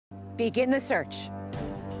Begin the search.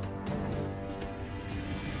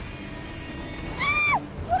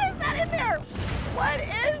 What is that in there? What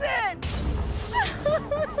is it?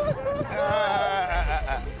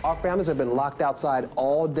 Our families have been locked outside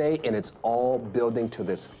all day, and it's all building to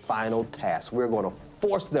this final task. We're going to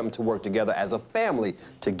force them to work together as a family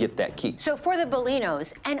to get that key. So for the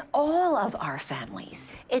Bellinos and all of our families,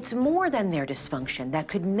 it's more than their dysfunction that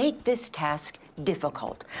could make this task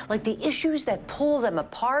difficult. Like the issues that pull them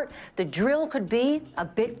apart, the drill could be a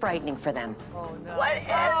bit frightening for them. Oh, no. What is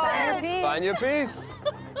it? Find your piece.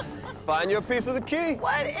 Find your piece of the key.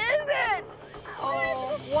 What is it?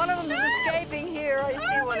 Oh, one of them is escaping here. I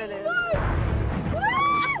see what it is.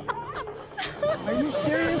 Are you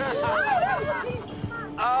serious?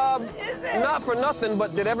 Not for nothing,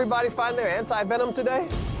 but did everybody find their anti-venom today?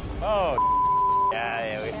 Oh,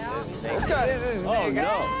 yeah. Okay. This is Oh,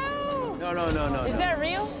 no. No. Is that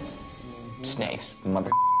real? Snakes. Mother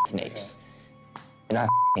snakes. And I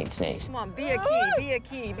hate snakes. Come on, be a key, be a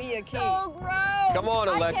key, be a key. So gross. Come on,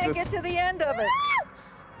 Alexis. I can't get to the end of it.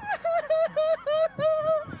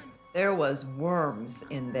 There was worms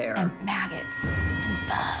in there. And maggots and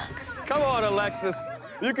bugs. Come on, Alexis.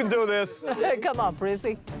 You can do this. Come on,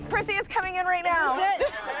 Prissy. Prissy is coming in right now.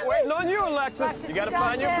 Waiting on you, Alexis. You gotta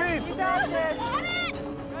find your piece. You got this.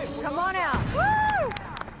 Come on out. Woo!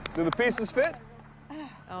 Do the pieces fit?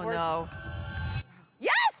 Oh, no.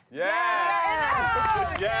 Yes!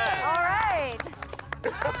 Yes! Yes! All right.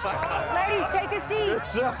 Ladies, take a seat. Good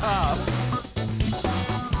job.